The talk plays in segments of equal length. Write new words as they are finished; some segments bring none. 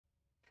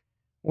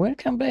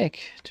Welcome back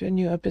to a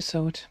new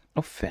episode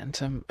of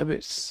Phantom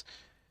Abyss.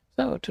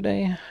 So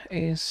today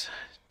is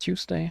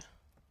Tuesday,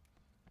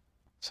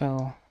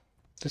 so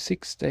the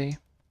 6th day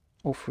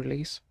of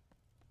release,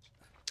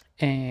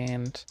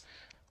 and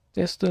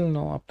there's still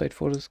no update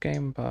for this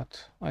game,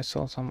 but I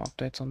saw some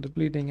updates on the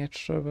Bleeding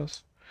Edge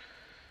servers.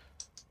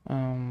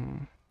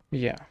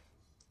 Yeah,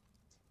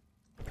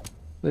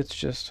 let's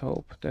just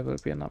hope there will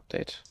be an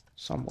update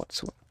somewhat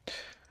soon.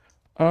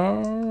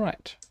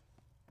 Alright.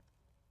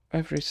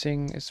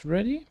 Everything is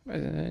ready.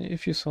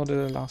 If you saw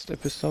the last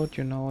episode,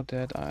 you know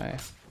that I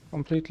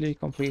completely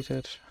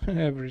completed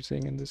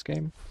everything in this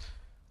game.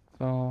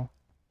 So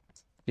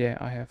yeah,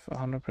 I have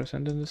 100%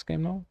 in this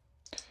game now.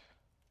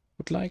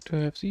 Would like to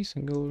have these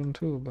in golden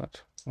too,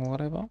 but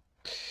whatever.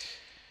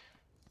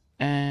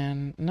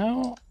 And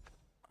now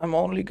I'm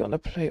only gonna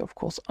play, of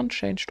course,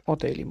 Unchained or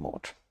daily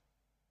mode.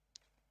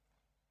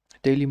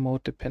 Daily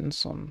mode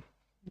depends on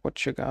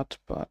what you got,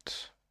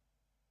 but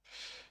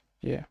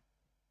yeah.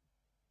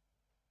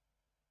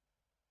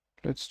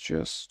 Let's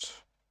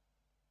just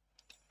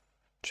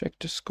check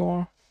the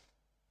score.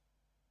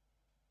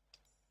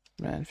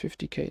 Man,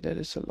 50k, that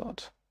is a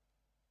lot.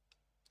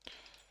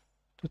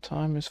 The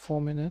time is 4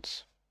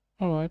 minutes.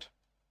 Alright.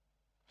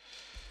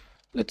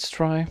 Let's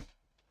try.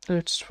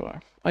 Let's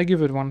try. I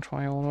give it one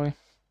try only.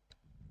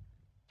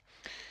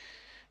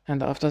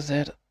 And after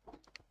that,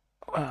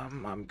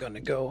 I'm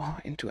gonna go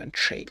into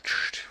Unchained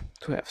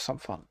to have some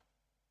fun.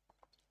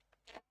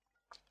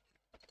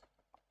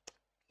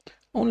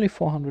 Only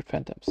 400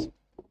 phantoms.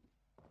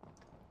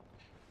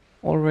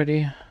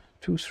 Already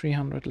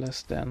 200-300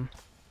 less than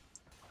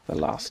the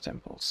last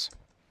temples.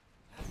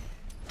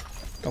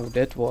 Oh,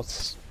 that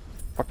was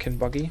fucking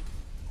buggy.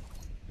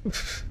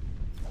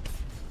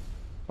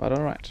 But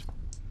alright.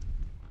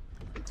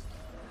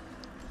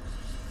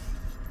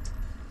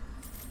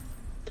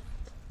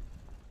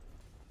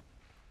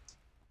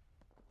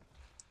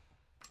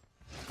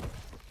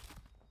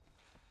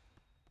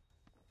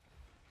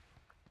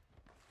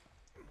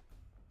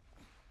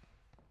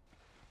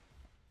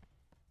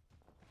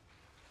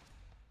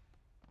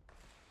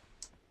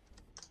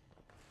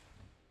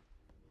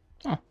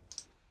 Oh.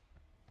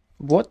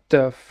 What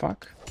the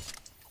fuck?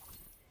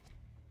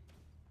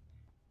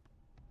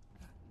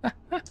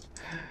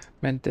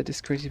 Man, that is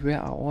crazy. Where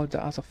are all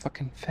the other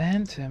fucking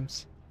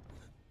phantoms?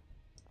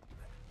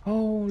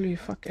 Holy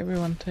fuck,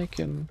 everyone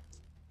taken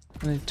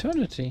an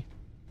eternity.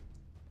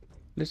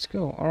 Let's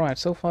go. Alright,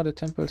 so far the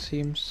temple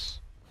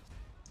seems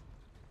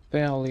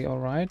fairly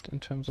alright in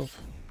terms of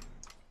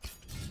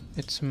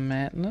its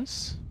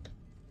madness.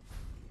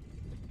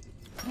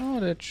 Oh,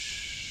 that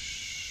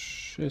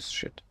is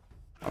shit.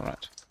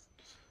 Alright.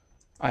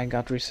 I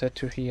got reset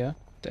to here.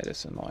 That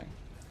is annoying.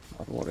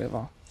 But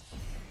whatever.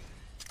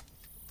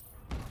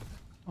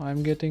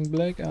 I'm getting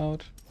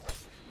blackout.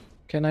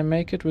 Can I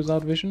make it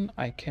without vision?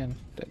 I can.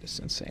 That is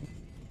insane.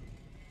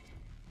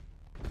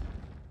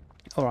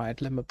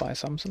 Alright, let me buy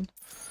something.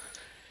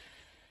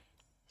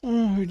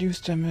 Reduce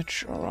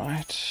damage,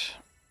 alright.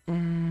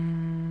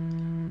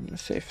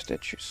 Save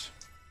statues.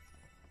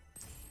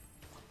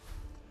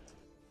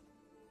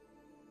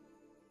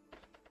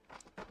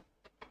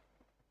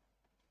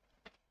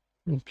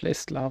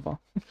 Placed lava.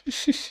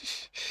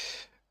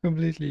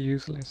 Completely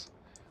useless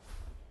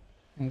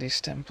in this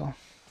temple.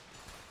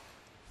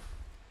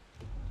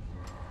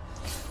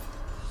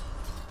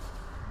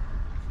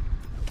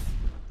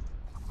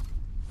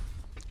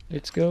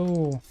 Let's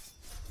go.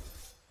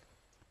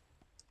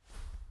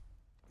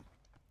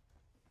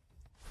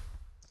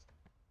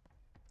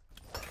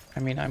 I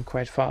mean, I'm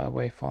quite far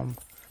away from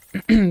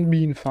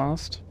being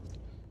fast,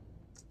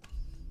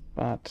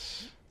 but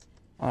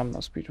I'm no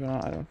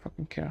speedrunner. I don't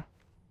fucking care.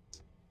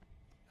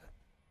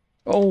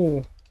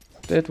 Oh,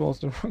 that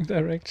was the wrong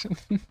direction.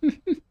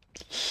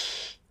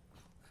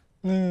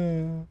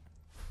 Man,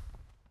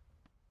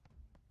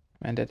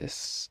 that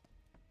is...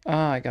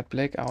 Ah, I got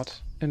blackout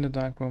in the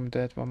dark room.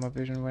 That one, my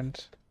vision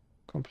went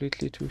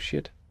completely to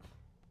shit.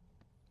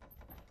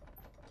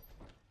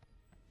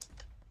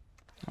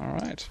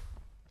 Alright.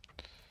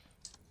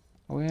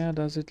 Where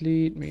does it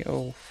lead me?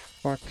 Oh,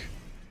 fuck.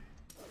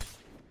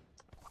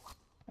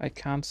 I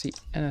can't see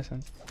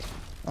anything.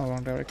 Oh,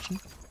 wrong direction.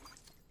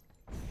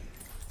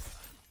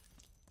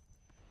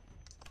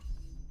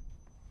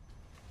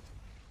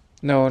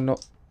 No, no.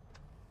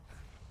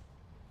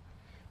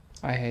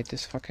 I hate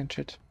this fucking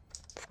shit.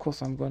 Of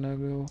course I'm gonna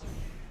go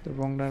the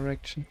wrong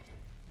direction.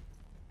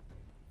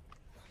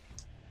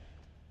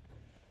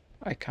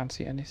 I can't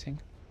see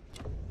anything.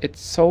 It's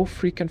so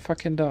freaking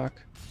fucking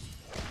dark.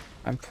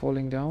 I'm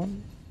falling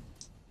down.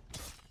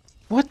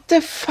 What the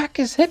fuck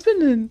is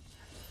happening?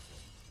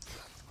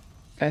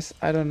 Guys,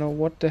 I don't know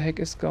what the heck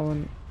is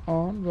going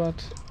on,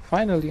 but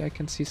finally I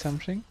can see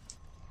something.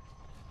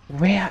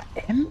 Where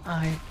am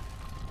I?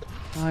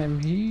 I'm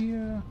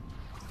here.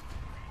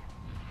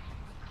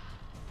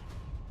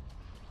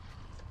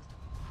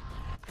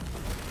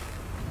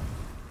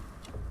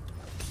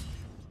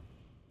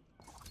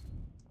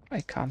 I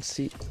can't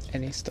see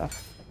any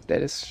stuff.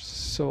 That is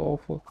so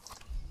awful.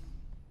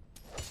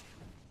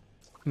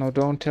 No,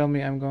 don't tell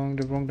me I'm going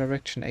the wrong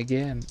direction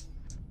again.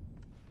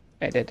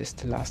 Hey, that is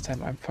the last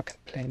time I'm fucking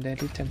playing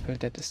Deadly Temple.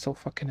 That is so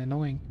fucking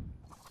annoying.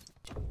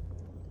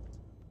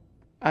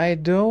 I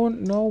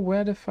don't know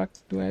where the fuck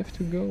do I have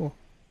to go.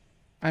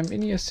 I'm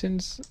in here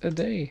since a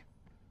day.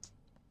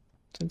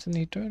 Since an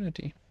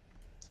eternity.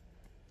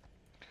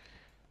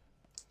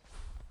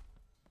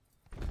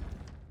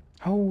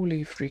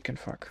 Holy freaking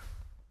fuck.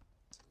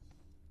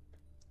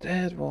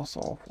 That was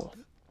awful.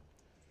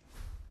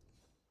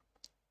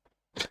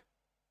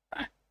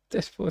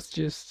 That was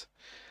just...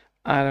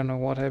 I don't know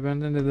what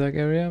happened in the dark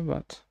area,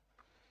 but...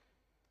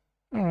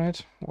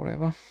 Alright,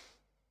 whatever.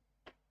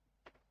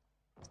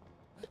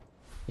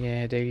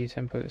 Yeah, Daily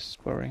Temple is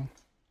boring.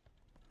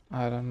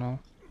 I don't know.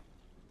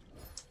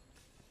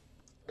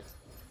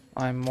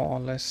 I'm more or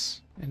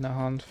less in a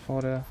hunt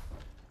for the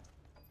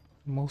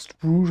most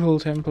brutal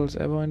temples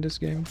ever in this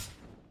game.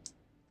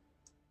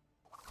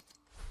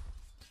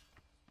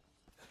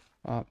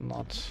 But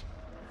not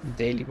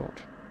daily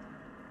mode.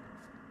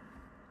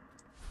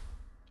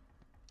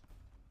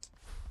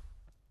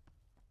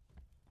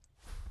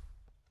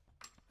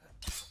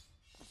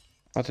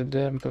 But the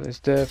temple is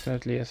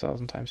definitely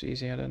 1,000 times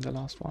easier than the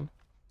last one.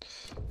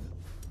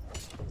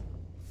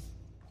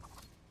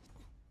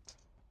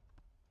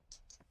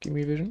 Give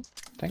me vision.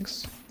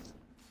 Thanks.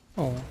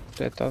 Oh,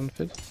 that doesn't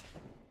fit.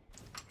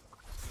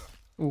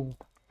 Ooh.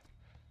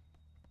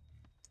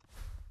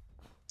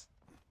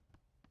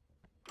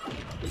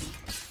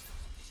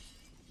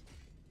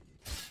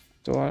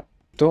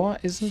 Door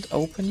isn't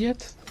open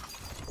yet?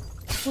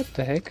 What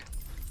the heck?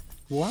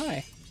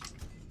 Why?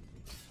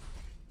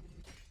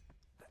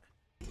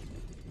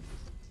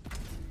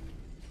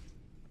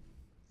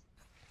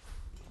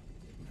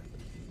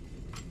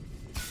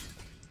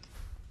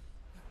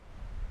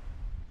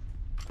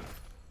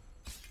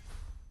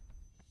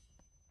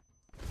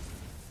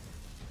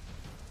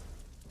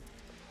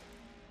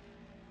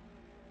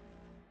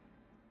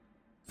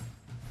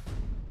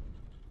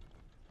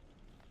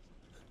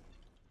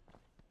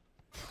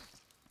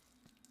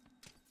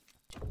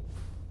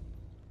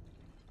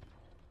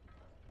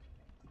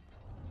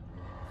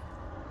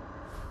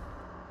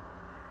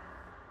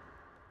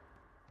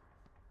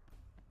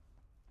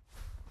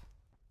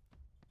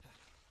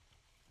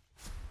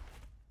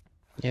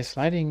 Yeah,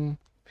 sliding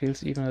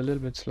feels even a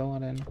little bit slower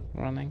than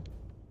running.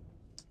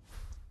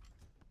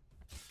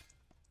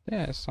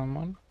 There's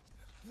someone.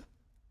 I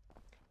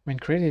mean,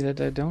 crazy that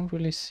I don't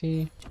really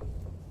see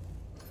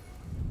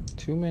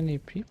too many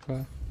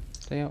people.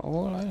 They are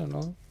all, I don't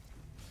know,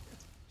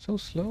 so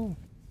slow.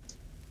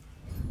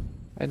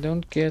 I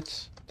don't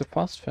get the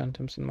fast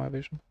phantoms in my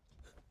vision.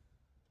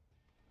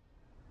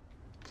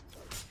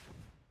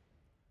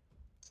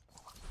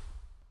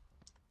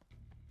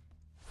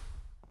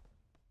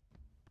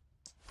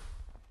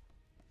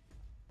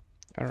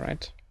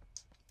 Alright.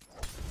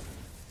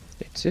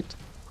 That's it.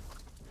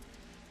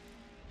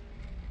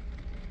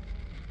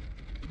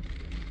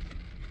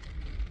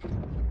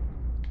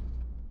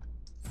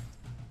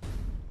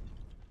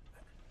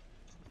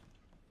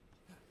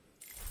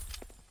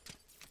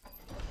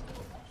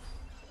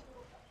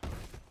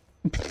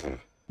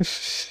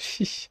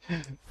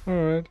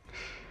 Alright.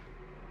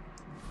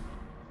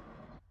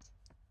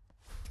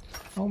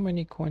 How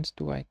many coins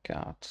do I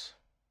got?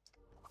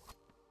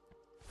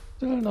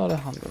 Still not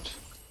 100.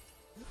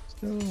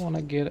 Still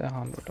wanna get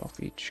 100 of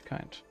each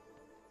kind.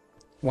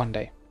 One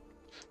day.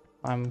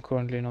 I'm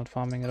currently not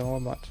farming at all,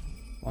 but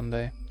one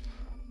day.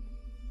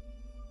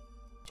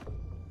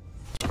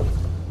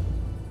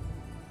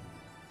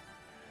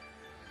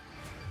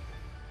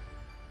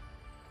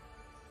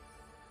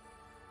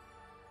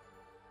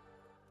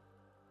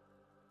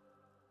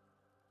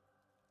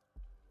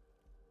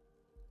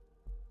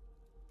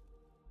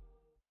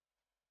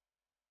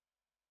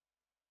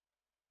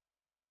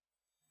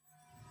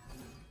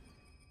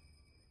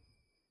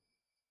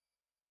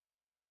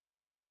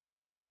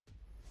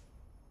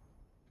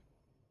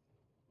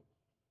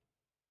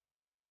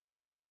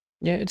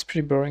 Yeah, it's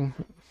pretty boring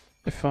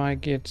if I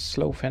get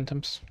slow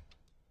phantoms.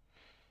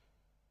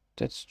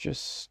 That's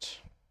just...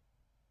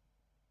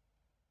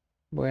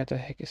 Where the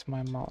heck is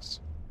my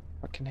mouse?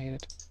 Fucking hate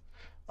it.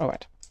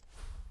 Alright.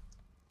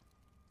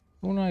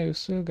 Una, you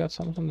still got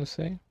something to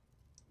say?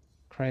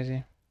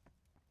 Crazy.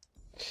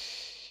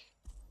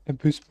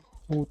 Abyss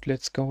mode,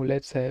 let's go,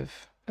 let's have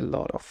a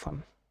lot of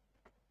fun.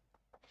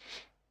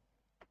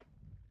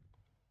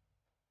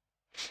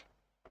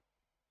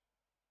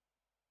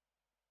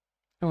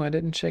 Oh, I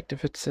didn't check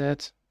if it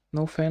said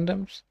no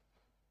phantoms.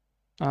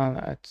 Ah,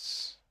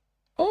 that's...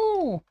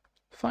 Oh!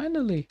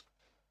 Finally!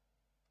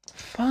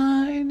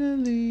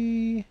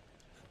 Finally!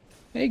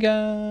 Hey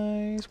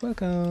guys,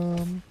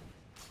 welcome!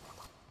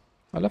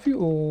 I love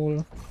you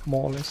all,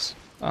 more or less.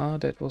 Ah,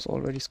 that was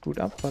already screwed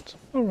up, but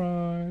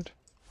alright.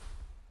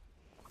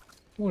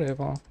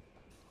 Whatever.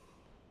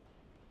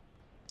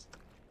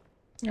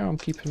 Yeah, I'm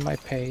keeping my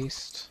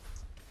paste.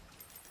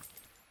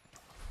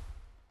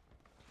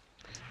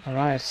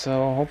 Alright,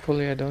 so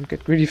hopefully I don't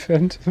get greedy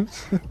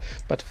phantoms.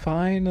 But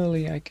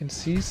finally I can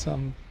see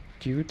some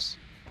dudes.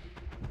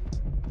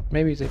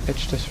 Maybe they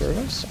patched the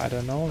servers. I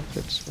don't know if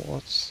it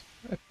was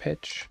a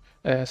patch,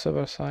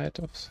 server side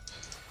of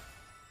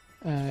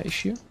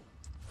issue.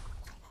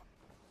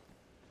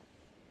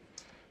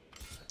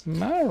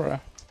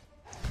 Mara,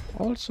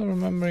 also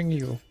remembering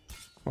you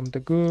from the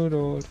good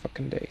old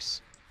fucking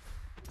days.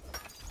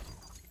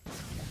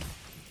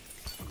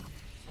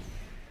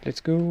 Let's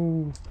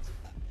go.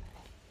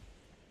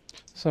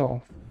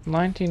 So,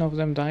 19 of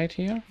them died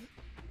here.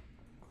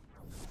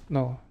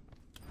 No.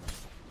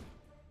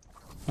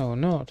 No,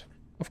 not.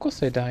 Of course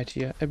they died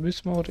here.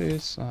 Abyss mode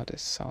is... Ah,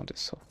 this sound is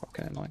so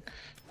fucking annoying.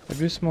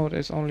 Abyss mode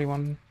is only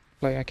one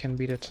player can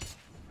beat it.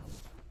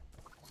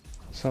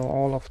 So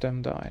all of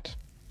them died.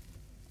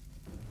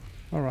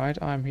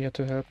 Alright, I'm here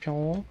to help you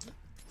all.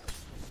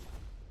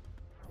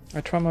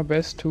 I try my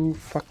best to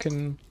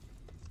fucking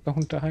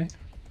don't die.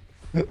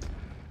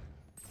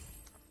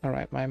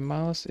 Alright, my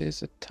mouse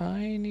is a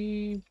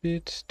tiny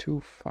bit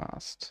too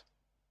fast.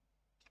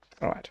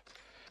 Alright.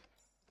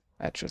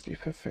 That should be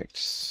perfect.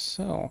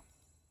 So.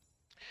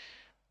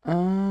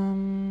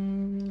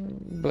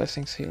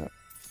 Blessings here.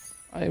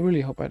 I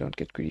really hope I don't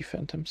get greedy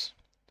phantoms.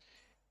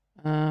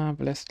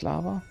 Blessed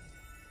lava.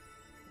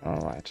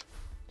 Alright.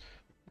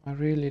 I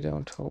really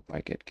don't hope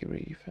I get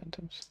greedy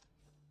phantoms.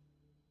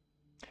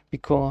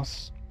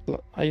 Because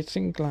I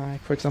think,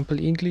 like, for example,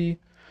 Ingli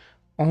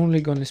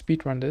only gonna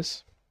speedrun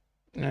this.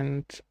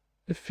 And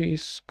if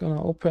he's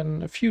gonna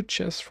open a few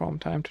chests from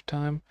time to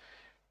time,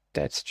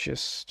 that's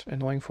just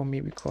annoying for me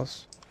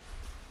because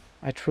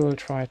I will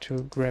try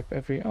to grab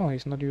every... Oh,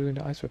 he's not using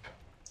the ice whip.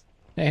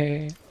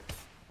 Hey,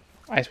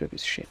 ice whip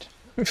is shit.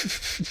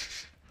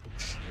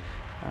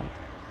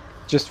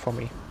 Just for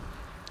me.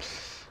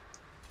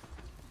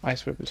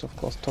 Ice whip is of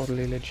course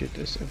totally legit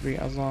as every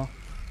other.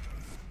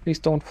 Please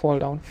don't fall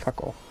down.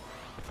 Fuck off.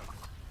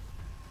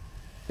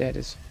 That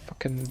is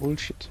fucking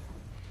bullshit.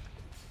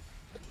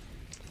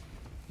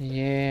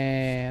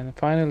 Yeah, and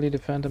finally the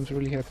phantoms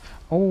really help.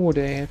 Oh,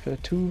 they have a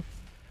 2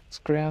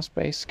 square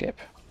space gap.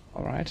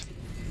 Alright.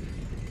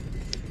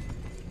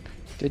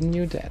 Didn't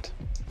knew that.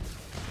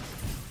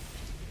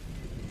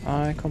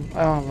 Oh,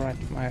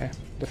 right,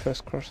 the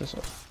first curse is...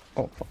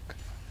 Oh, fuck.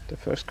 The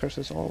first curse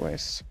is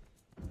always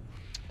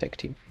tag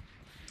team.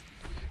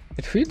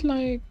 It feels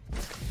like...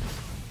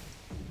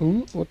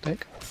 Ooh, what the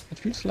heck? It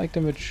feels like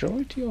the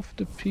majority of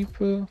the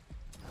people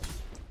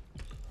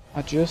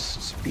are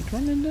just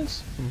speedrunning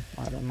this?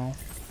 I don't know.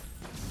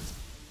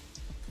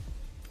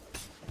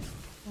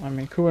 I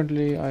mean,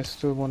 currently I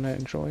still want to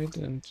enjoy it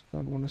and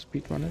don't want to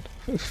speedrun it.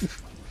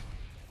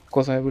 Of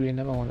course, I really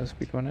never want to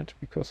speedrun it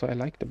because I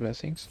like the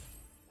blessings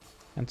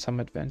and some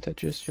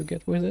advantages you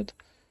get with it.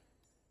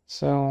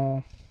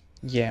 So,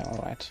 yeah,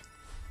 alright.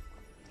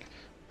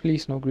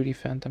 Please, no greedy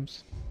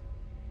phantoms.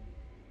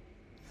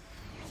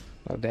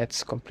 Well,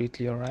 that's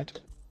completely alright.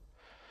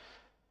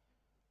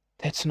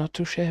 That's not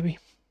too shabby.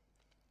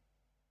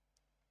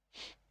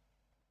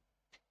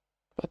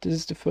 But this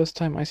is the first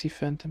time I see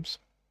phantoms.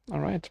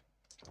 Alright.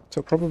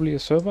 So probably a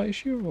server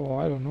issue,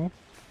 or I don't know.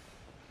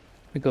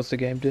 Because the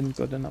game didn't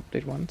got an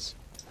update once.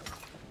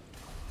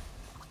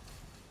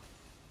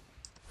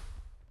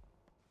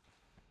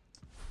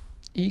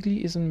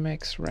 Eagly isn't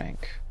max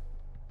rank.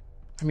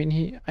 I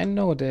mean, I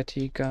know that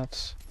he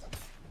got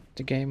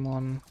the game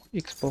on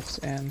Xbox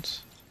and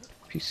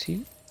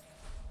PC.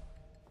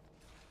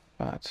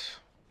 But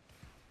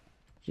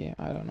yeah,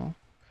 I don't know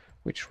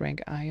which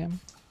rank I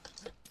am.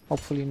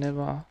 Hopefully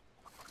never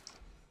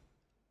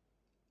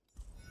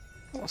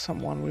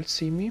someone will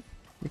see me.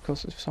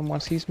 Because if someone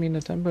sees me in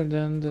the temple,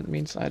 then that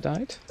means I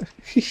died.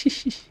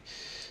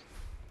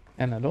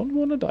 And I don't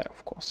want to die,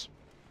 of course.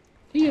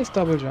 He has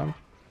double jump.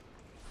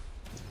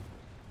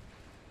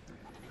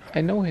 I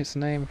know his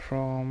name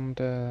from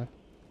the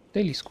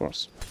daily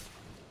scrolls.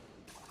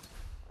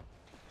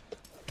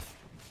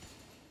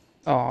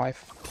 Oh, I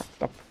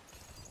fucked up.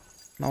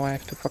 Now I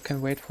have to fucking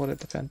wait for the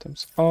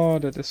phantoms. Oh,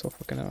 that is so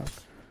fucking annoying.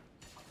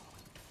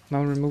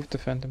 Now remove the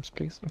phantoms,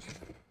 please.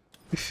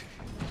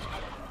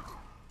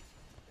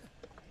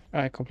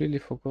 I completely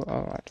forgot.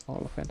 Alright, all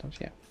the phantoms,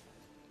 yeah.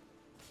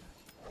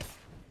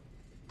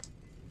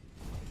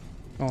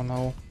 Oh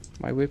no,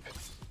 my whip.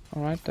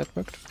 Alright, that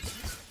worked.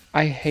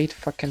 I hate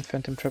fucking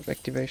phantom trap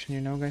activation,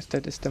 you know, guys.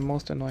 That is the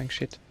most annoying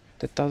shit.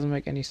 That doesn't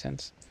make any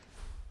sense.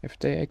 If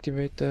they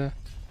activate the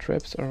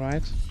traps,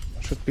 alright.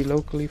 Should be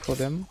locally for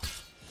them.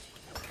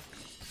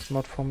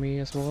 Not for me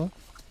as well.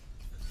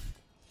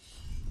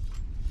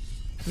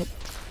 Nope.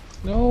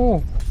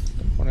 No!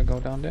 Don't wanna go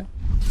down there.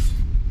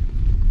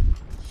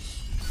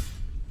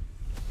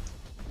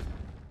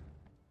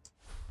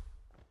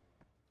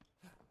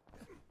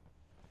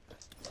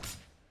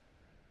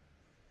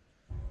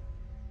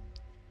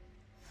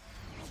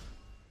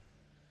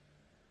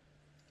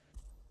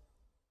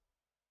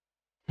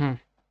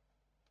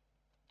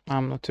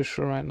 I'm not too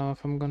sure right now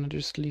if I'm gonna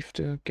just leave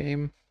the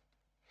game.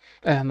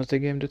 Not the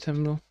game, the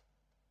terminal.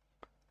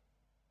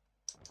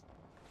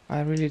 I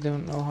really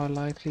don't know how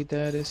likely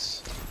that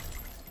is.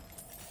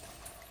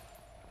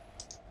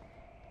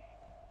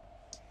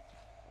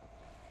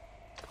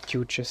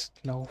 Dude, just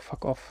no,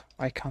 fuck off.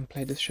 I can't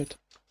play this shit.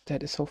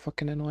 That is so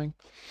fucking annoying.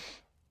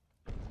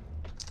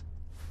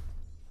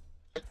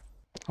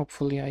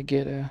 Hopefully I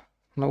get a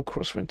no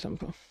crosswind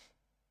temple.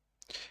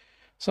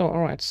 So,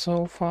 alright,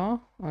 so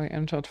far I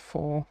entered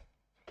 4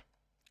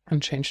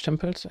 Unchained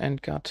temples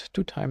and got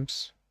 2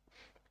 times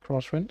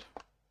crosswind.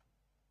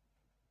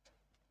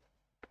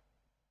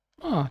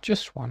 Ah,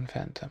 just 1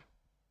 phantom.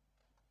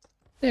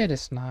 That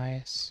is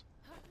nice.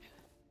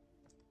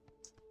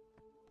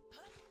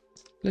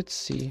 Let's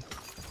see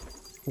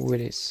who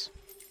it is.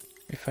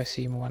 If I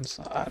see him once,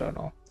 I don't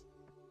know.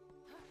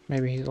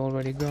 Maybe he's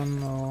already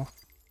gone or...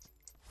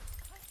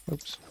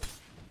 Oops.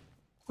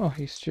 Oh,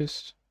 he's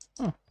just...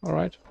 Oh,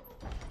 alright.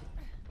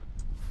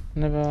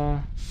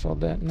 Never saw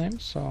that name,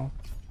 so...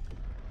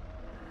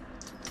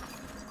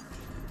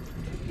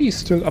 He's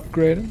still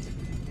upgrading.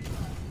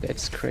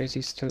 That's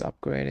crazy, still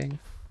upgrading.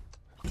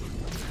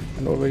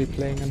 And already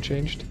playing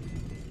Unchanged.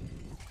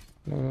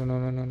 No, no, no,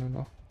 no, no, no,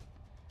 no.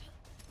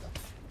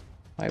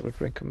 I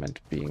would recommend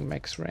being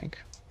max rank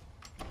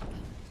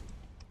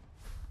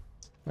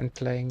when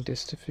playing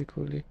this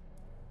difficulty.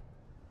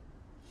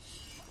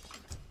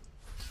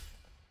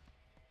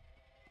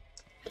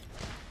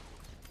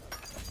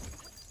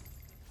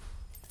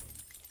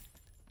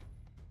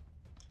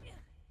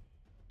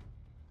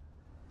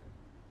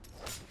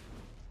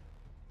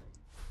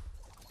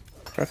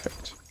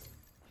 Perfect.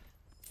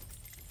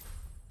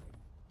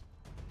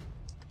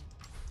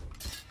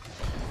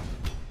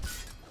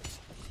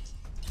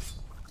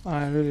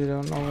 I really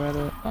don't know where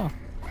to... Oh,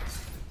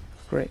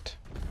 great.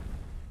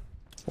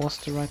 Was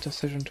the right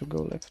decision to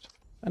go left.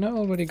 And I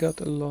already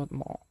got a lot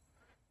more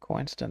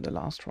coins than the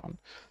last run.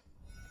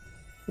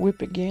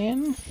 Whip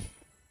again.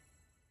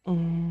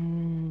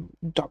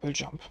 Double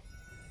jump.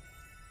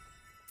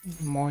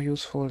 More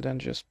useful than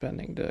just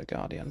spending the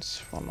guardians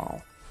for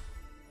now.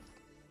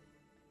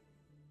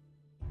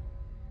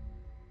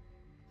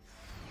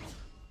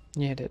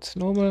 Yeah, that's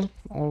normal.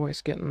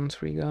 Always getting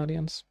 3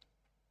 guardians.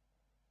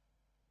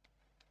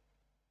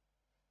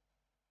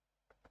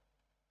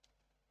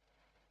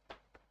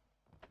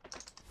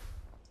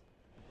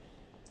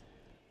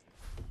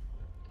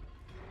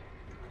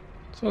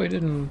 So he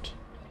didn't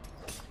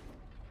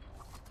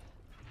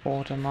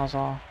bought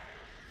another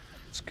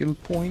skill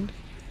point.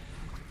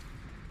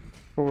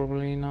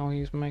 Probably now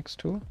he's max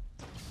 2.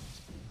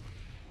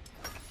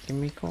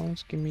 Gimme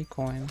coins, gimme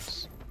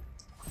coins.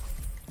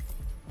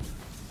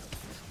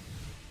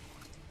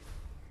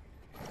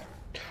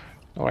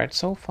 Alright,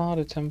 so far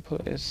the temple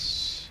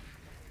is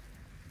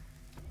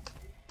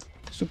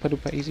super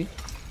duper easy.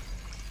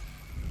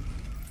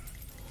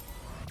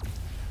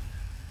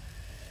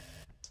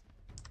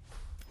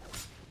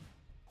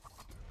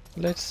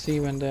 Let's see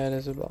when that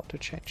is about to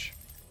change.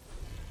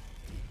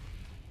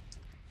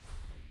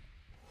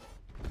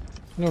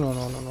 No, no,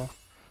 no, no, no.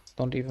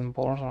 Don't even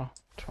bother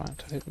trying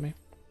to hit me.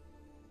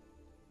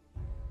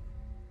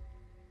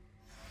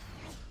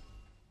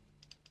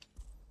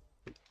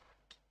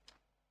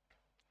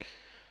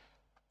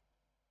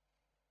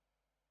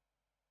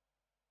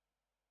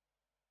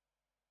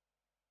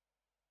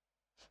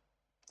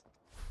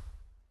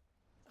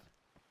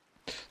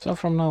 So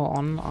from now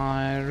on,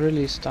 I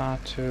really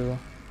start to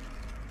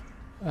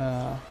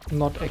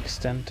not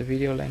extend the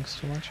video lengths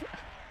too much.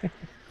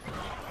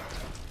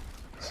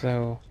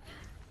 So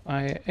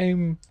I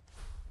aim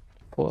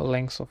for a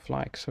length of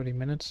like 30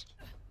 minutes.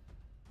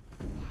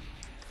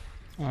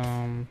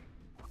 I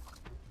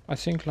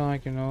think,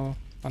 like, you know,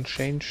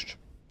 Unchanged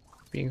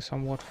being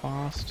somewhat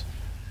fast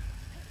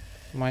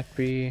might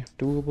be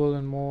doable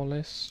in more or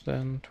less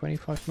than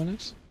 25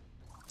 minutes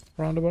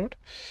roundabout.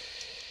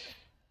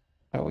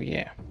 Oh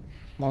yeah,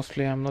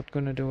 mostly I'm not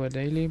gonna do a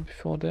daily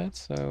before that,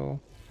 so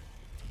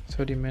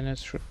 30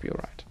 minutes should be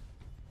alright.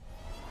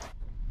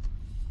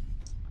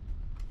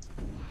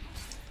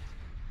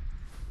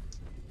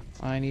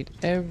 I need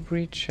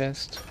every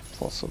chest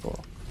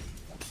possible.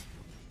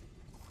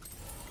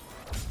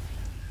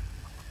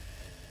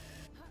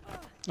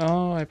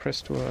 Oh, I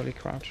pressed too early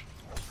crouch.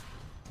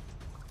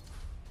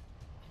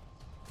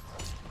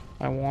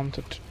 I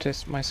wanted to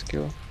test my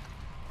skill.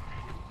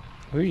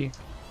 Hui.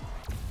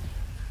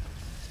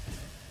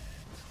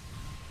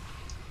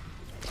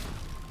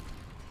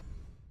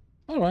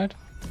 Alright.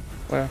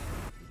 Well.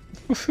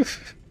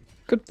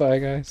 Goodbye,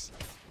 guys.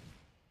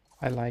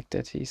 I like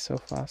that he's so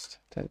fast.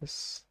 That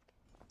is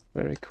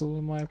very cool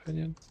in my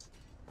opinion.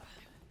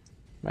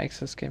 Makes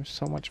this game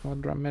so much more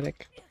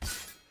dramatic.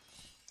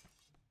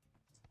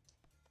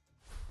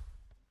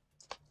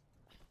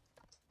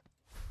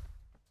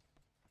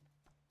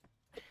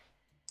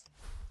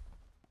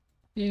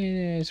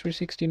 Yeah, it's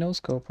 360 no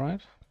scope,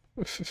 right?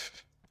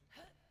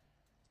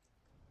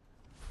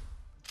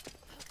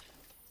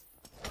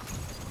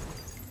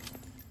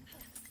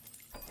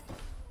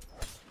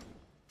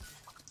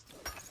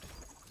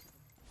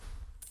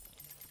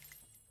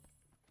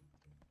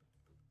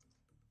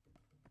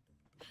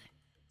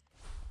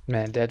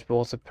 Man, that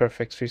was a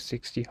perfect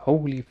 360.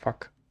 Holy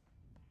fuck.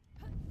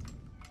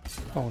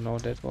 Oh no,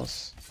 that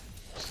was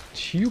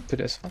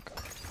stupid as fuck.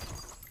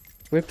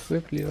 Whip,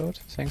 reload.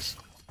 Thanks.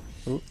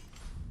 Ooh.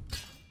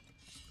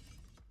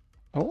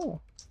 Oh.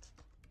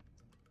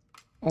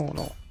 Oh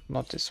no,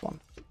 not this one.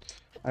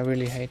 I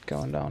really hate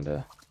going down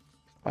the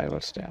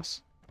spiral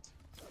stairs.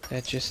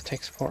 That just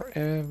takes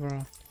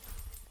forever.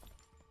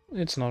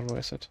 It's not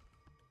worth it.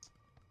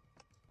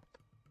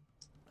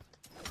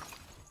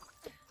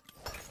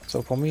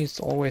 So for me it's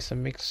always a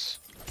mix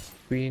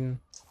between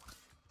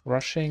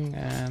rushing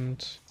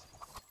and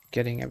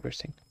getting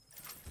everything.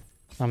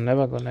 I'm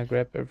never gonna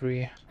grab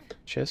every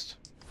chest.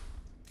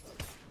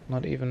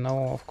 Not even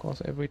now, of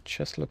course, every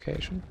chest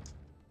location.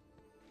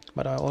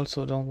 But I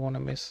also don't want to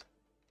miss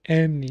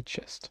any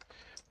chest.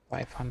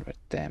 500,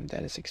 damn,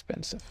 that is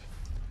expensive.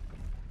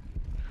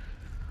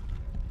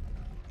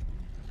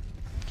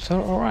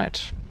 So,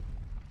 alright.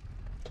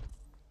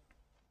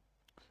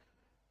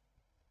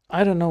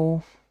 I don't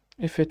know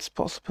if it's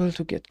possible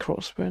to get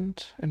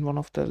crosswind in one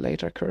of the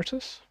later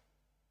curses.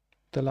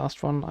 The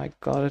last one I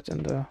got it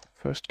in the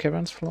first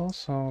caverns floor,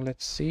 so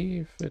let's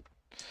see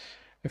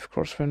if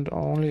crosswind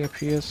only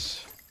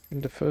appears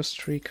in the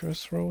first 3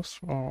 curse rows,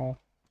 or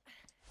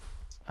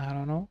I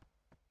don't know.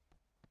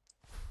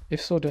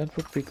 If so, that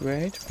would be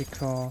great,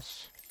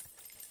 because,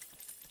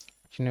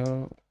 you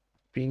know,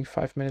 being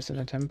 5 minutes in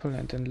a temple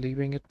and then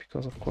leaving it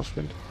because of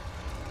crosswind,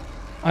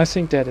 I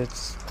think that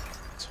it's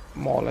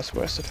more or less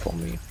worth it for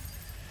me.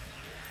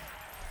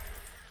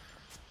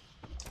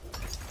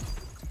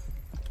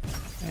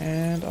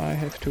 And I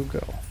have to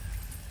go.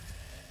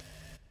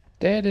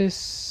 That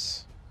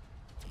is...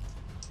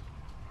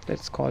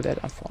 let's call that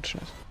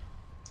unfortunate.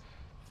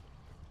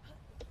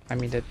 I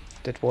mean,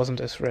 that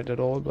wasn't as red at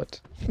all, but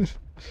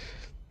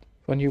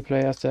for new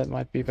players that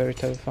might be very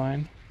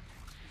terrifying.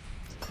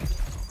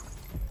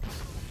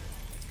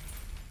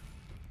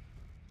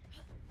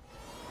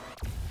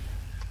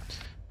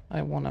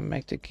 I want to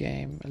make the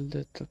game a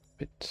little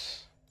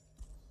bit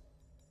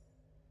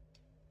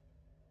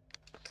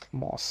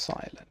more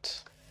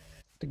silent.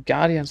 The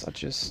guardians are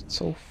just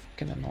so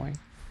fucking annoying.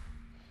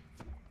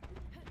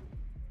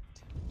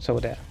 So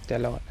they're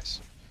loud,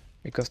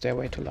 because they're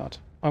way too loud.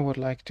 I would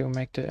like to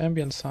make the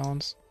ambient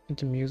sounds and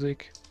the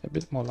music a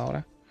bit more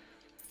louder.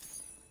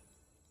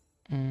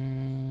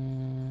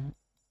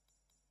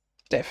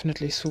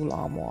 Definitely soul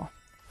armor.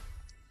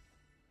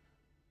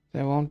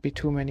 There won't be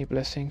too many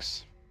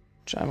blessings,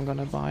 which I'm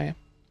gonna buy.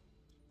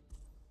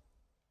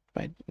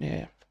 But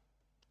yeah,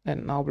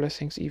 and now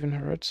blessings even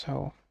hurt,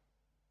 so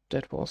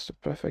that was the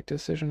perfect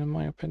decision in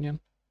my opinion.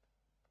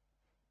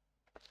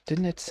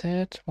 Didn't it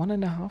say it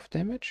 1.5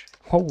 damage?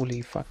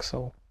 Holy fuck,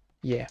 so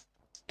yeah,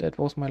 that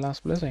was my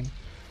last blessing.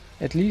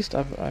 At least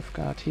I've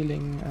got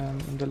healing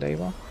in the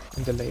lava.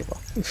 In the lava.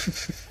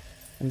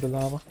 In the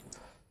lava.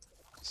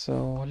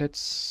 So let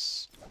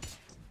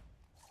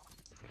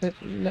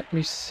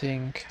me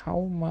think.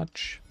 How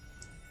much...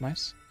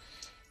 Nice.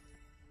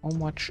 How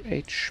much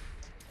HP...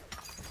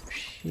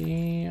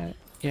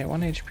 Yeah,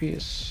 1 HP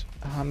is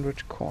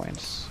 100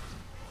 coins.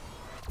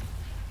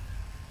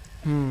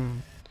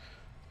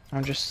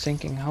 I'm just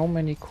thinking, how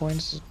many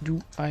coins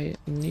do I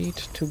need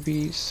to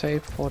be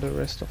safe for the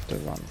rest of the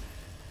run?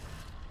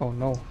 Oh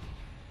no.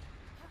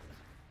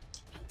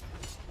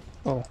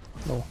 Oh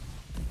no.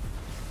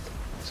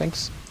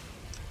 Thanks.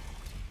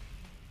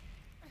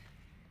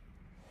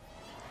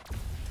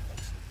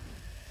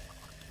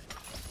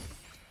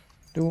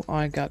 Do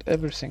I got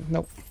everything?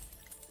 Nope.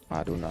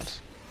 I do not.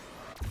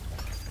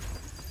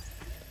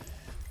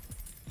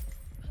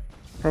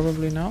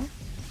 Probably now?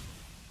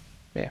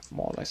 Yeah,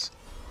 more or less.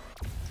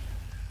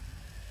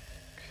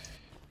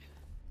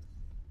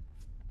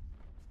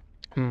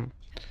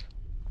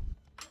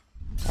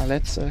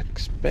 Let's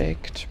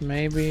expect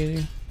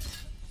maybe,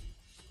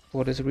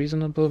 what is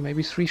reasonable,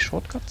 maybe 3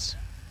 shortcuts,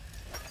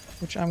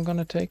 which I'm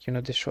gonna take. You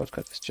know, this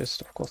shortcut is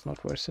just, of course,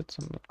 not worth it,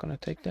 so I'm not gonna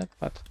take that,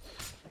 but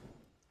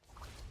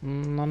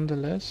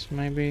nonetheless,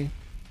 maybe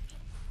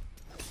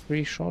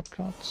 3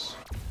 shortcuts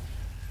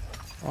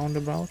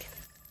roundabout.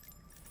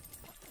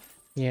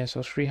 Yeah,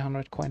 so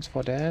 300 coins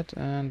for that,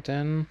 and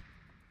then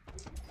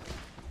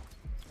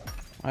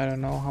I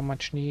don't know how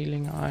much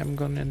healing I'm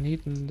gonna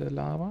need in the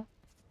lava.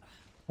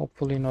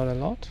 Hopefully not a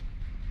lot,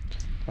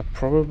 but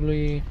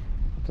probably,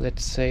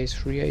 let's say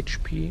 3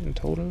 HP in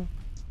total.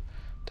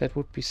 That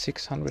would be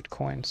 600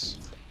 coins.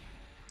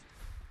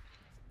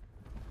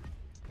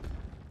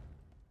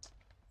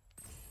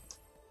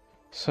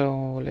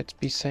 So let's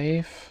be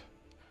safe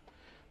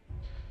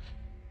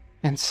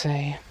and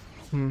say,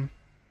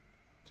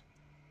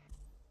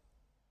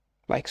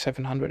 like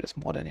 700 is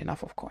more than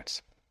enough of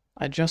coins.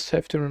 I just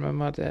have to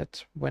remember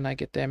that when I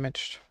get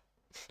damaged,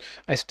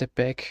 I step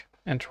back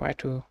and try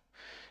to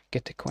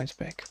get the coins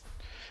back.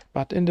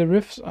 But in the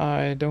rifts,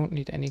 I don't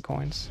need any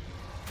coins.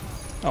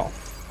 Oh,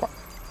 fuck.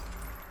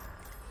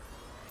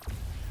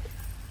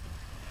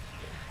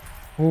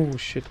 Oh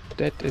shit,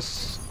 that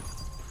is...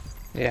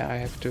 Yeah, I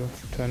have to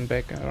turn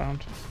back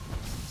around.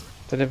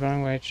 The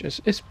Divine Rage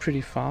is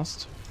pretty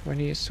fast when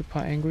he is super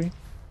angry.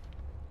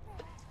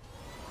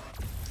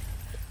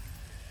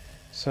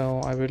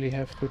 So I really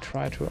have to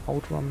try to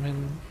outrun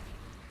him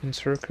in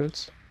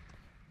circles.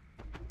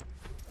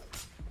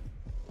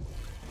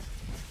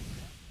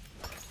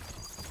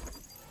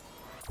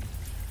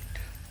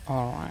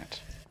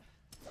 Alright.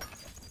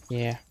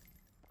 Yeah.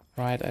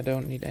 Right, I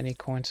don't need any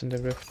coins in the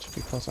rift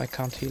because I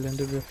can't heal in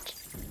the rift.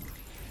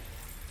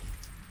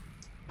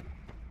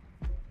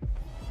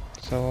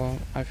 So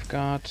I've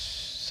got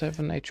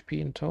 7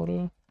 HP in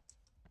total.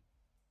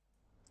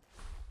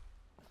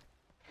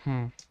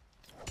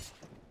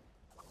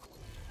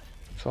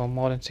 So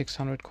more than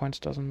 600 coins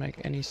doesn't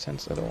make any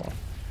sense at all.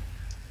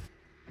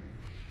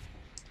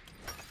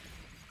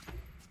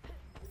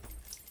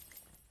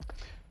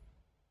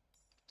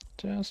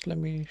 Just let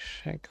me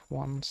check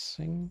one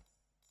thing.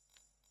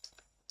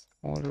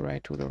 All the way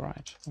to the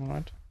right.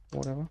 Alright,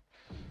 whatever.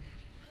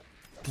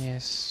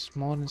 Yes,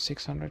 more than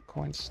 600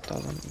 coins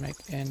doesn't make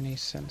any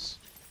sense.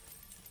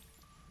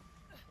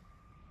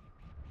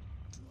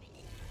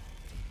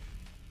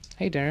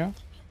 Hey Dario.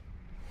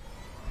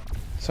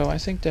 So I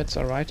think that's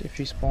alright if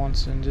he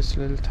spawns in this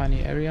little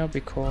tiny area,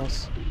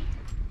 because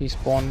he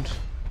spawned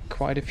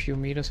quite a few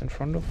meters in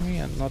front of me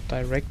and not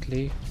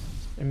directly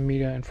a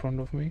meter in front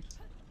of me.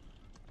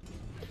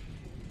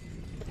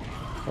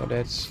 So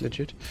that's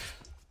legit,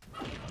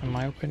 in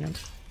my opinion.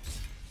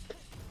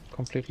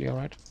 Completely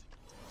alright.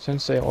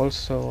 Since they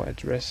also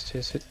addressed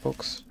his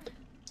hitbox.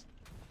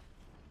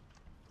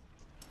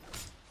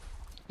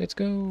 Let's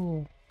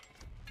go!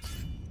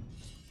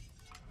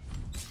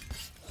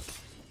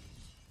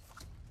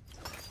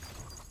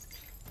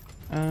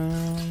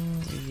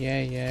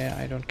 Yeah,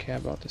 I don't care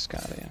about this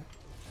guy there.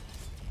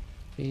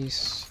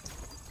 He's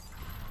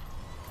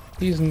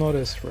not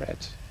a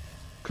threat,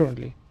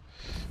 currently.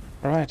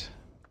 Alright.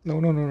 No,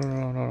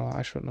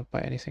 I should not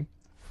buy anything.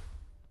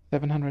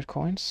 700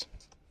 coins.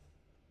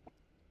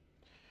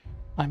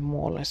 I'm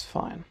more or less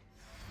fine.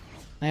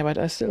 Yeah, but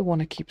I still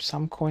want to keep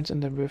some coins in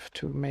the rift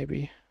to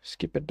maybe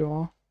skip a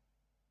door.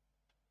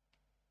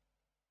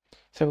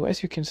 So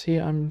as you can see,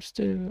 I'm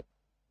still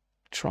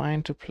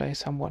trying to play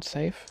somewhat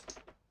safe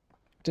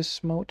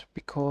this mode,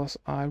 because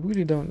I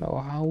really don't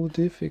know how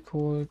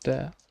difficult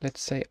the,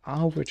 let's say,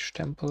 average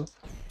temple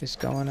is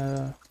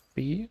gonna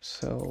be.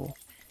 So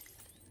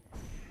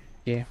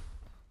yeah,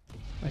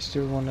 I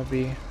still want to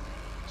be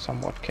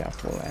somewhat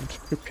careful and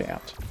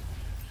prepared.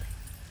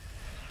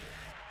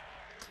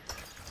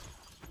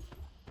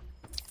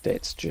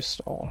 That's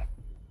just all.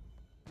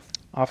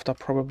 After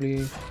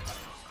probably,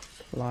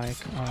 like,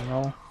 I don't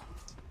know,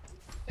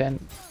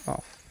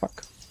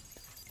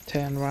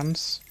 10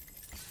 runs.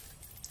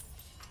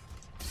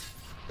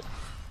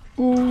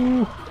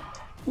 Ooh,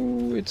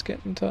 it's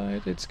getting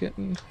tight, it's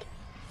getting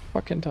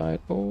fucking tight.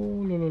 Oh,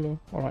 lololo.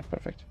 Alright,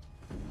 perfect.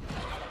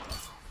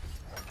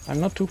 I'm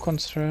not too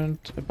concerned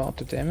about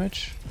the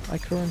damage I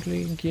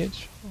currently get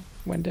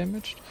when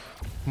damaged.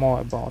 More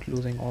about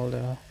losing all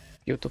the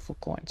beautiful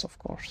coins, of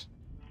course.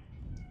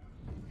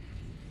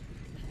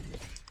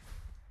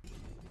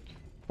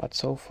 But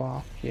so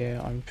far,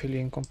 yeah, I'm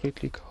feeling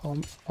completely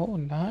calm. Oh,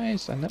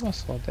 nice, I never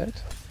saw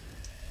that.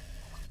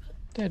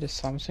 That is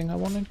something I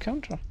want to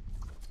encounter.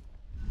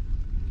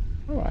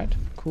 Alright,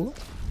 cool.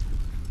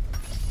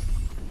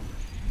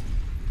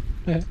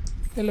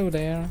 Hello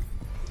there.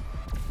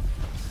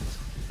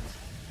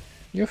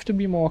 You have to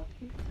be more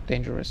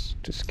dangerous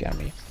to scare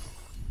me.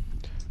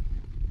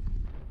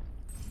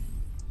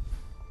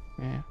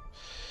 Yeah.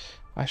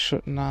 I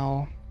should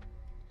now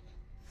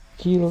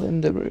heal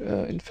in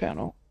the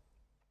Inferno.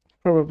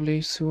 Probably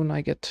soon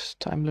I get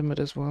time limit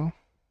as well.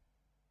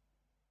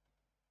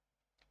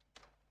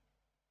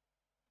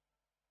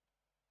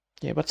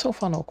 Yeah, but so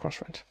far no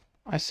crossrent.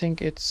 I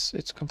think it's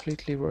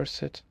completely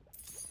worth it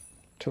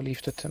to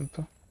leave the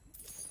temple.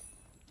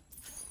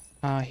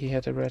 Ah, he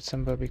had a red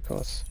symbol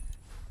because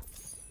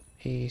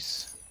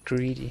he's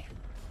greedy.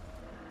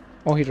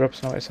 Oh, he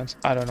drops no essence.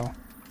 I don't know.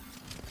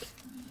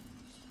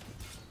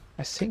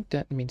 I think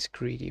that means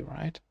greedy,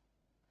 right?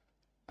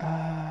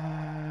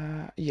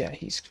 Yeah,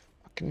 he's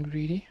fucking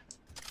greedy.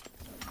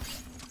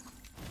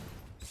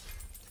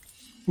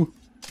 Ooh.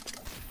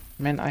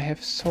 Man, I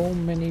have so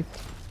many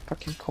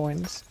fucking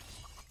coins.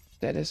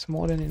 That is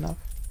more than enough.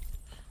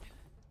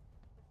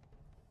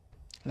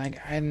 Like,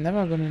 I'm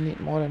never gonna need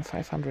more than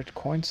 500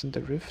 coins in the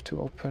rift to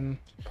open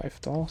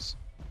 5 doors.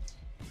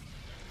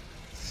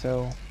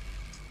 So...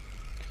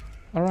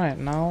 Alright,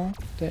 now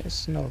there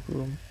is no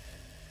room.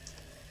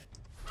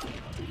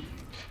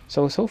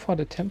 So far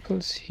the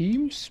temple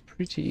seems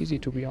pretty easy,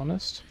 to be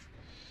honest.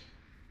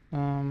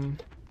 You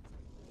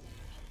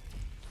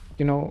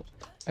know,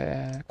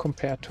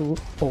 compared to...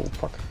 Oh,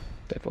 fuck.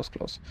 That was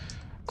close.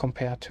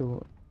 Compared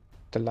to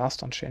the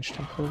last Unchained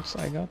temples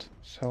I got.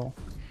 So...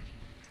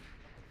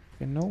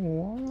 You know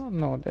what?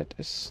 No, that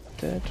is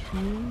that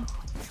room.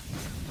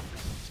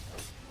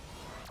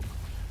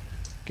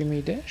 Give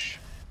me dash.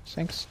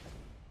 Thanks.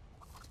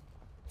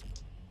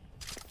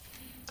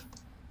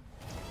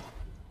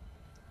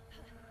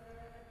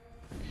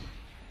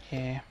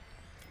 Yeah.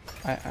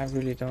 I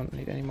really don't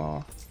need any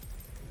more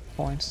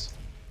points.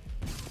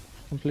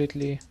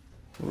 Completely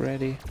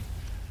ready.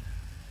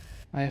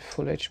 I have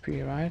full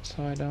HP, right?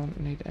 So I don't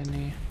need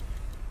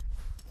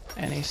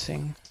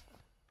anything.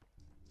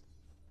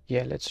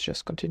 Yeah, let's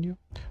just continue.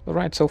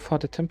 Alright, so far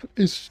the temple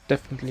is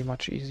definitely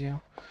much easier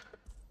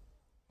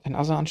than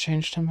other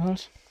Unchained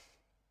temples.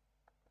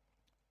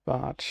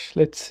 But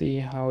let's see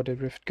how the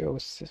rift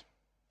goes.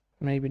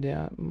 Maybe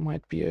there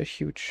might be a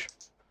huge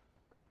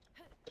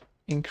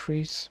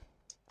increase.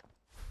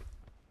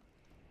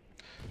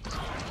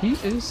 He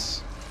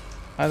is,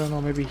 I don't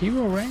know, maybe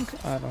hero rank?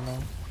 I don't know.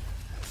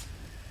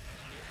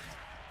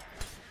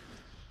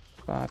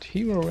 But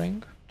hero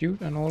rank,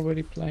 dude, and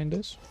already playing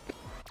this.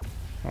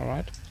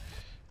 Alright.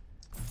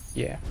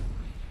 Yeah.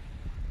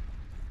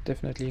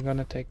 Definitely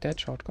gonna take that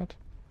shortcut.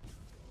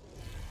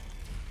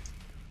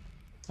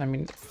 I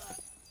mean,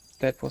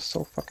 that was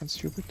so fucking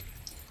stupid.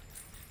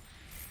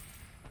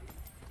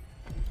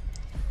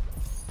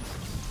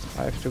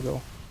 I have to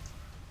go.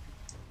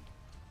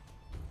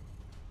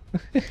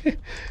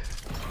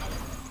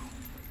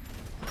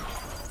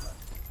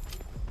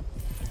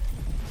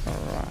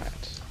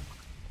 Alright.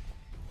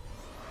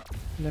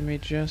 Let me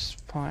just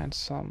find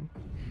some...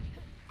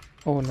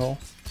 Oh no.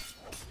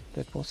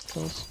 That was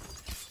close.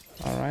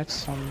 Alright,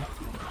 some...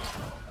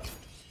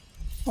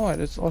 Oh,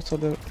 it's also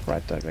the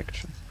right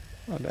direction.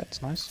 Oh,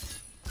 that's nice.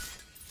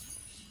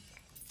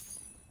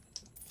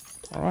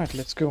 Alright,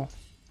 let's go.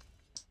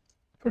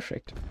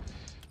 Perfect.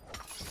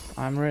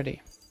 I'm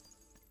ready.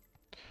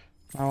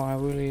 Now I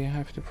really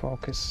have to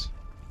focus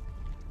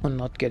on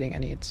not getting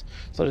any hits.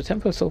 So the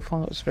temple so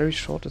far is very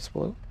short as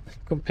well,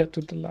 compared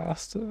to the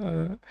last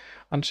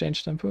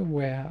Unchained temple,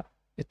 where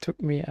it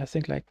took me, I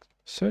think, like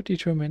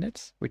 32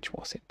 minutes, which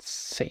was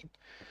insane.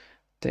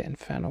 The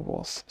Inferno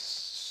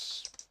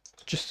was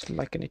just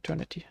like an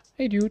eternity.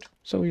 Hey dude,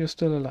 so you're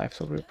still alive,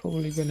 so we're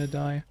probably gonna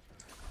die.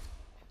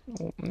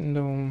 Oh,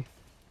 no,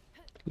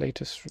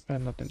 latest,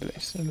 not in the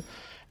latest, in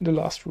the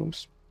last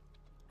rooms.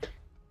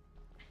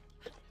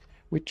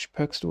 Which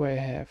perks do I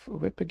have?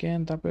 Whip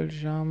again, double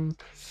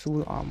jump,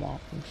 soul armor.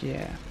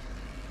 Yeah.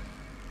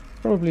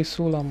 Probably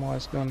soul armor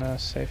is gonna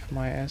save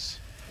my ass.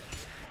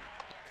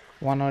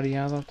 One or the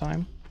other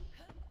time.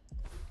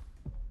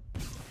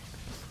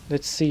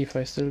 Let's see if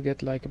I still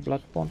get like a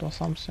blood bond or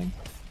something.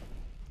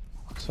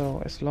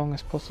 So as long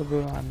as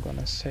possible I'm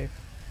gonna save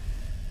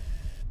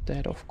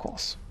that, of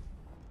course.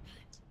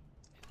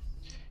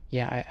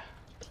 Yeah,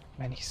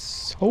 man, he's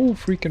so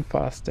freaking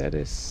fast. That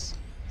is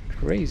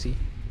crazy.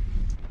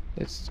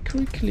 Let's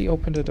quickly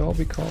open the door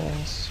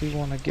because he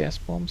wanna gas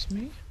bombs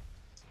me.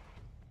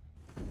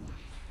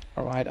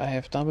 Alright, I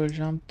have double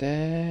jump.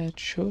 That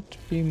should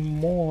be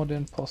more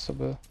than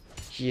possible.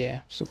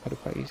 Yeah, super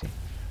duper easy.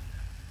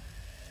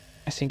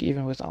 I think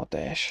even without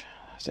dash,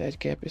 that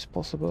gap is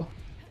possible.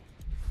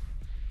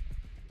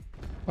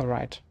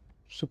 Alright,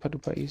 super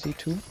duper easy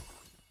too.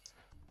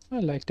 I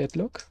like that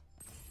look.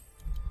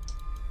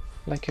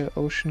 Like a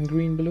ocean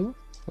green blue.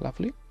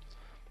 Lovely.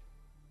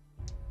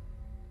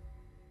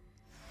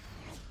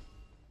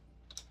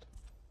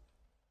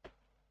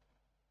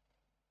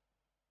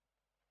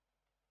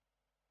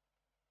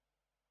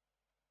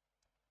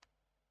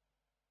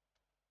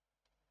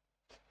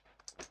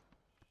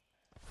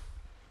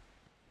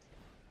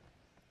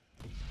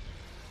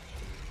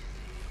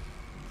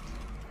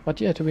 But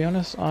yeah, to be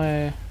honest,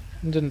 I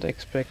didn't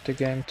expect the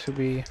game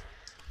to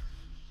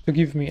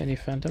give me any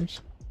phantoms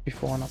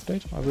before an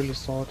update. I really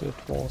thought it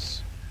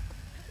was,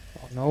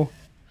 oh no,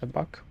 a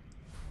bug.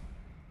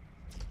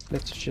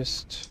 Let's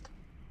just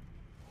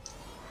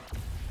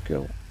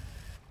go.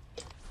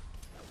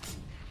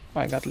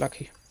 I got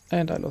lucky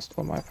and I lost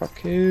all my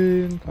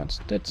fucking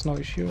coins. That's no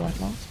issue right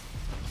now.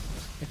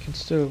 I can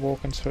still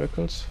walk in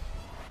circles.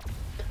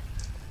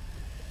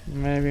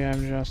 Maybe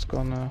I'm just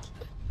gonna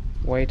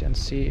wait and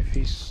see if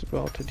he's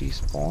about to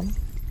despawn.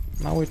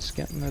 Now it's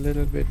getting a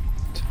little bit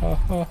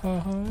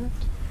hard.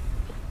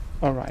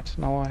 Alright,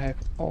 now I have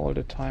all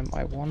the time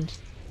I want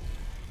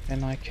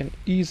and I can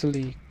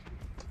easily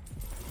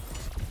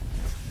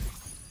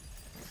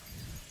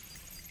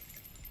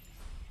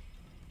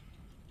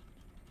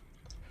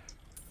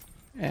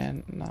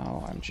and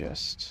now I'm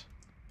just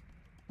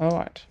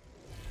alright.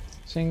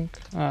 Think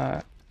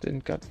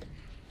didn't get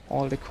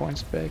all the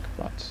coins back,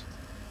 but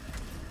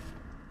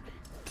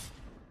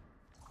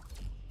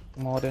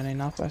more than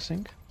enough, I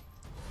think.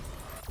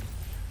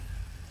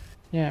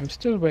 Yeah, I'm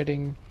still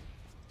waiting.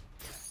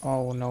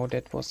 Oh no,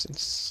 that was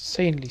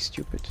insanely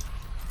stupid.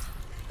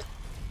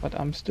 But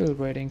I'm still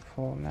waiting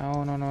for...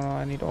 No,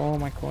 I need all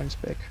my coins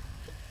back.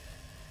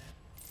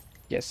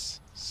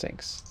 Yes,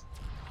 thanks.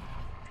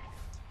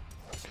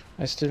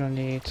 I still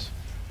need...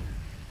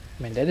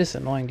 Man, that is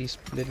annoying, these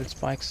little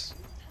spikes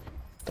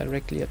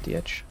directly at the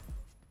edge.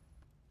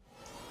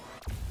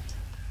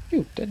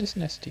 Phew, that is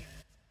nasty.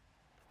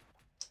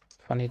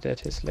 Funny that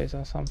his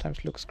laser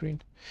sometimes looks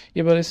green.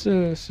 Yeah, but I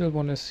still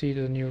want to see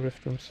the new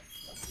rift rooms.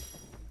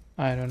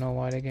 I don't know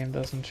why the game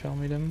doesn't show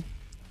me them.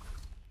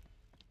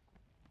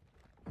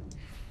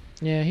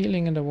 Yeah,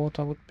 healing in the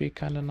water would be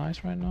kind of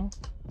nice right now.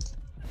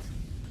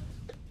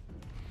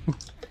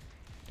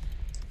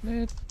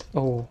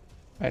 Oh,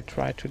 I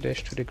tried to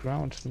dash to the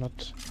ground,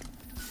 not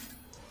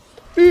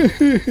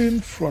in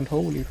front.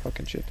 Holy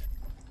fucking shit.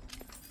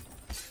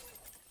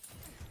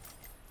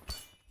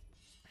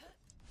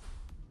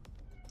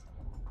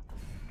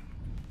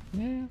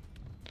 Yeah.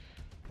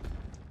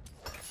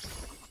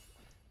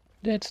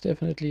 That's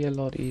definitely a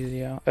lot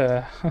easier.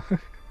 A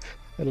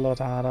lot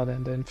harder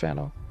than the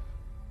Inferno.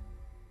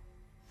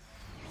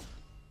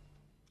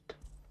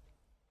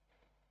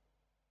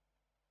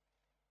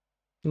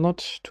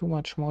 Not too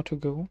much more to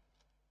go.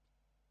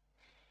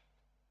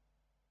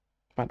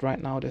 But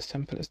right now this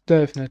temple is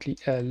definitely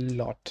a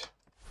lot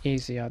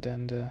easier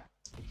than the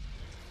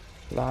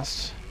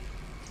last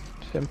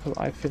temple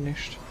I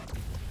finished.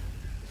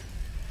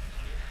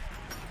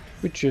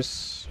 Which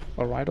is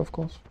alright, of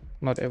course.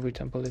 Not every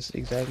temple is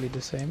exactly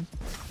the same.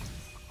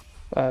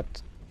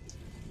 But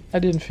I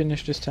didn't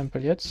finish this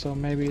temple yet, so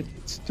maybe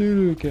it's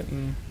still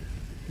getting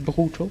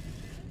brutal.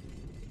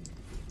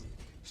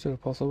 Still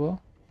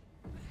possible.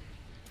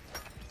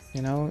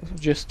 You know,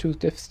 just 2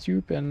 death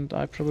tube and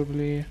I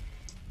probably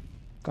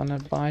gonna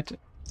bite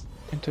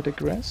into the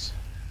grass.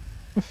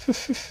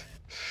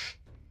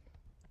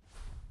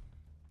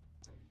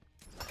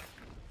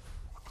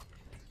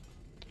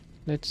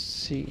 Let's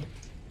see.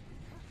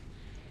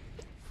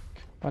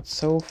 But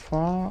so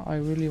far I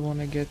really want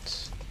to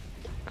get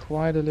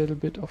quite a little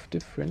bit of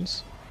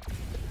difference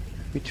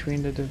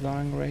between the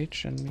Divine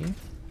Rage and me.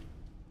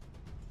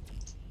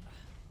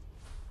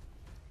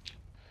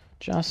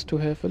 Just to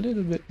have a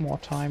little bit more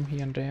time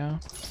here and there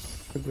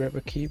to grab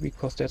a key,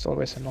 because that's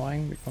always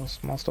annoying, because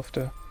most of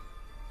the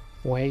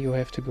way you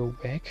have to go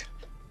back.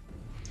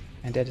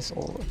 And that is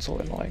all so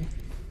annoying.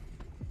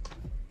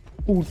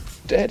 Oh,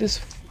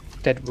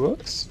 that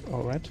works?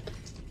 Alright.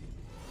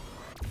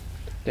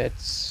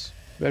 That's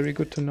very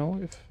good to know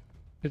if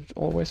it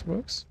always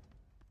works.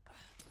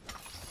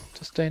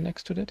 To stay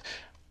next to that.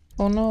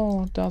 Oh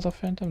no, the other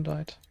phantom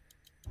died.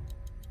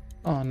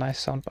 Oh, nice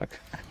sound bug.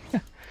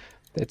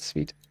 That's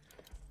sweet.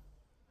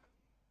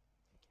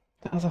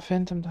 The other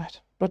phantom died.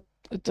 But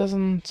it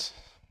doesn't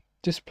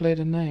display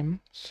the name,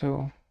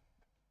 so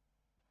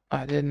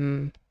I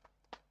didn't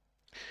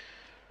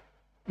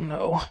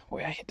know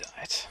where he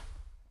died.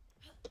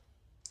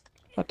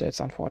 But that's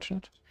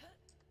unfortunate.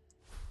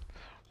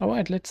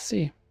 Alright, let's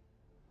see.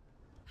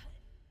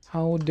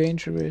 How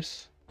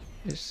dangerous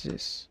is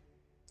this?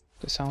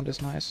 The sound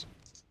is nice.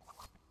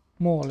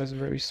 More or less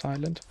very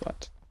silent,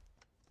 but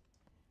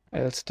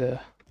else the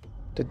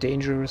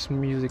dangerous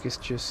music is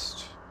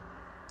just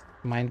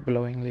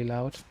mind-blowingly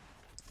loud.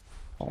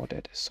 Oh,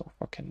 that is so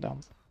fucking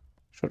dumb.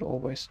 Should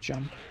always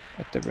jump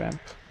at the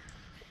ramp.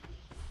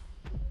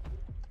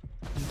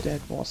 And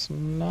that was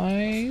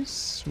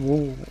nice.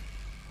 Whoa.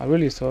 I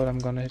really thought I'm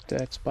gonna hit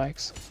that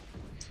spikes.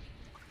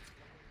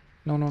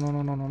 No, no, no,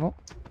 no, no, no, no.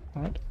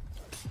 Alright.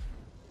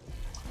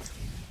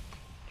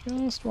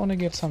 Just want to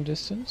get some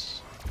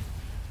distance.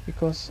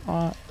 Because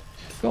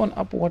going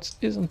upwards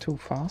isn't too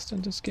fast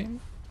in this game.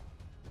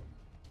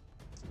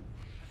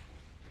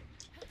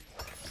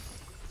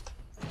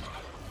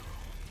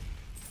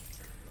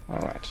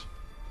 Alright.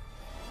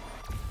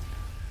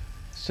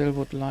 Still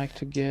would like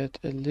to get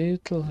a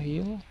little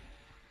heal.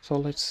 So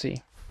let's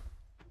see.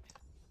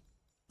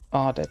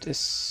 Ah, that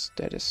is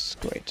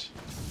great.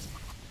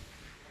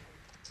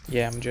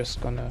 Yeah, I'm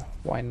just gonna,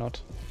 why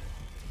not?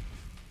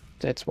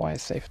 That's why I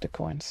saved the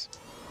coins.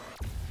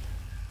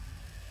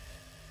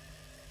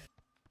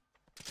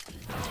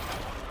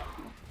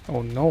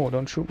 Oh no,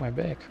 don't shoot my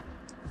back.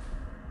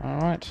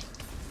 Alright.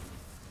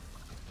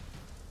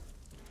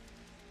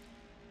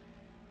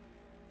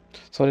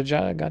 So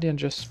the Guardian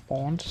just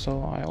spawned,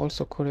 so I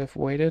also could have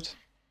waited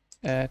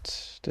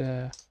at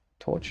the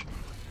torch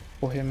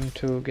for him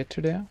to get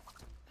to there.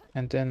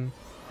 And then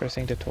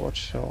pressing the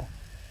torch, so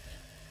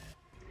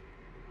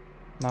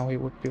now he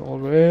would be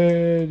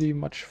already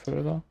much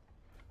further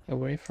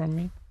away from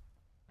me.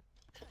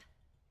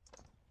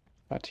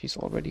 But he's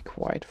already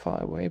quite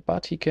far away,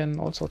 but he can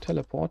also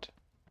teleport.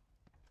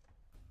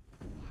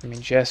 I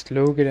mean, just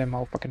look at him,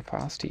 how fucking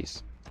fast he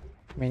is.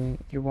 I mean,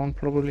 you won't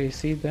probably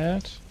see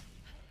that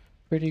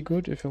pretty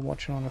good if you're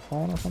watching on a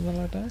phone or something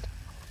like that.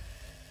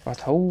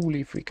 But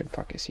holy freaking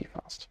fuck is he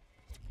fast.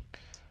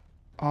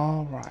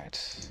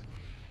 Alright.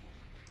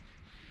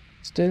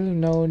 Still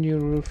no new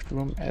roofed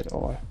room at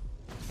all.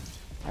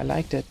 I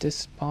like that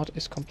this part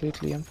is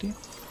completely empty.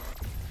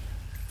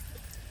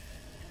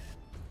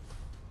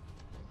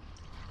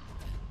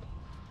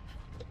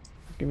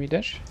 Give me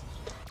dash.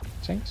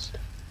 Thanks.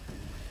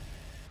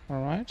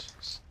 Alright.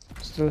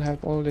 Still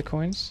have all the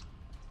coins.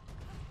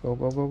 Go,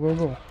 go, go, go,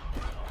 go.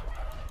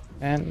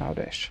 And now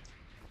dash.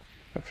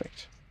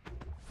 Perfect.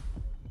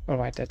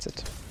 Alright, that's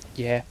it.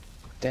 Yeah,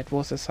 that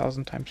was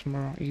 1,000 times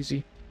more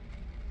easy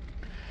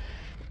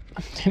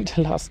than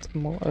the last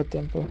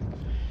temple.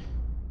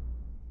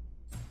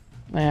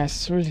 I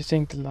really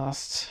think the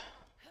last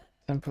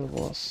temple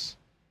was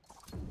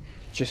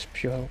just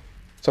pure.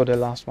 So the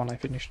last one I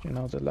finished, you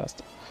know, the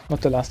last,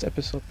 not the last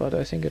episode, but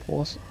I think it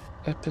was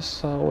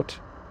episode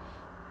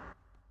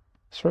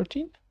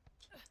 13?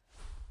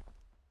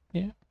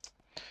 Yeah.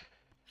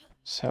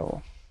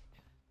 So.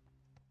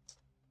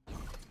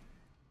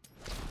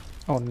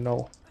 Oh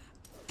no.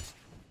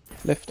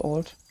 Left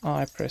alt? Ah,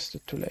 I pressed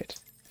it too late.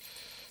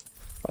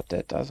 But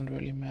that doesn't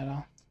really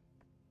matter.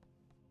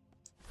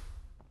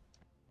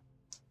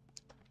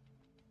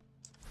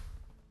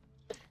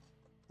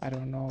 I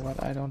don't know,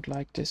 but I don't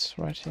like this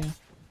right here.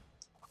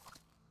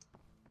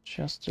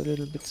 Just a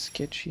little bit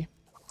sketchy.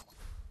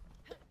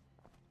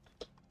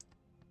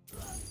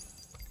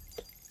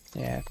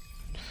 Yeah.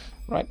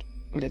 Right,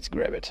 let's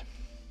grab it.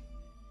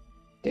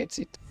 That's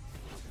it.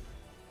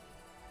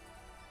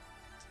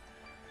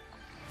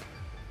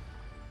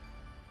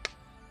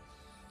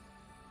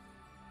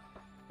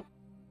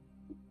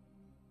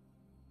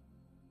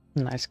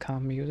 Nice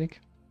calm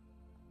music.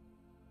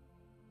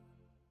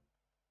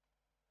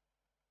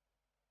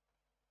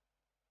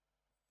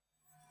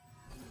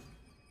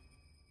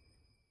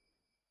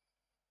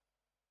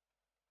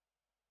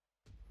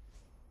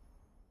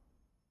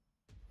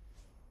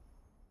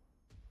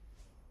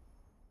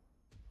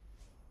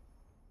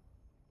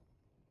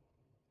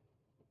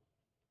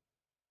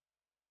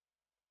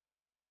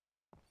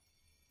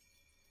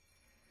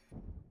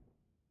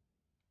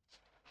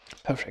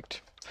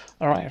 Perfect.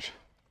 Alright.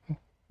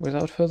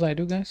 Without further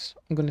ado, guys,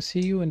 I'm gonna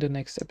see you in the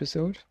next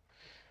episode.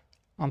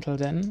 Until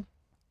then,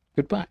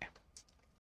 goodbye.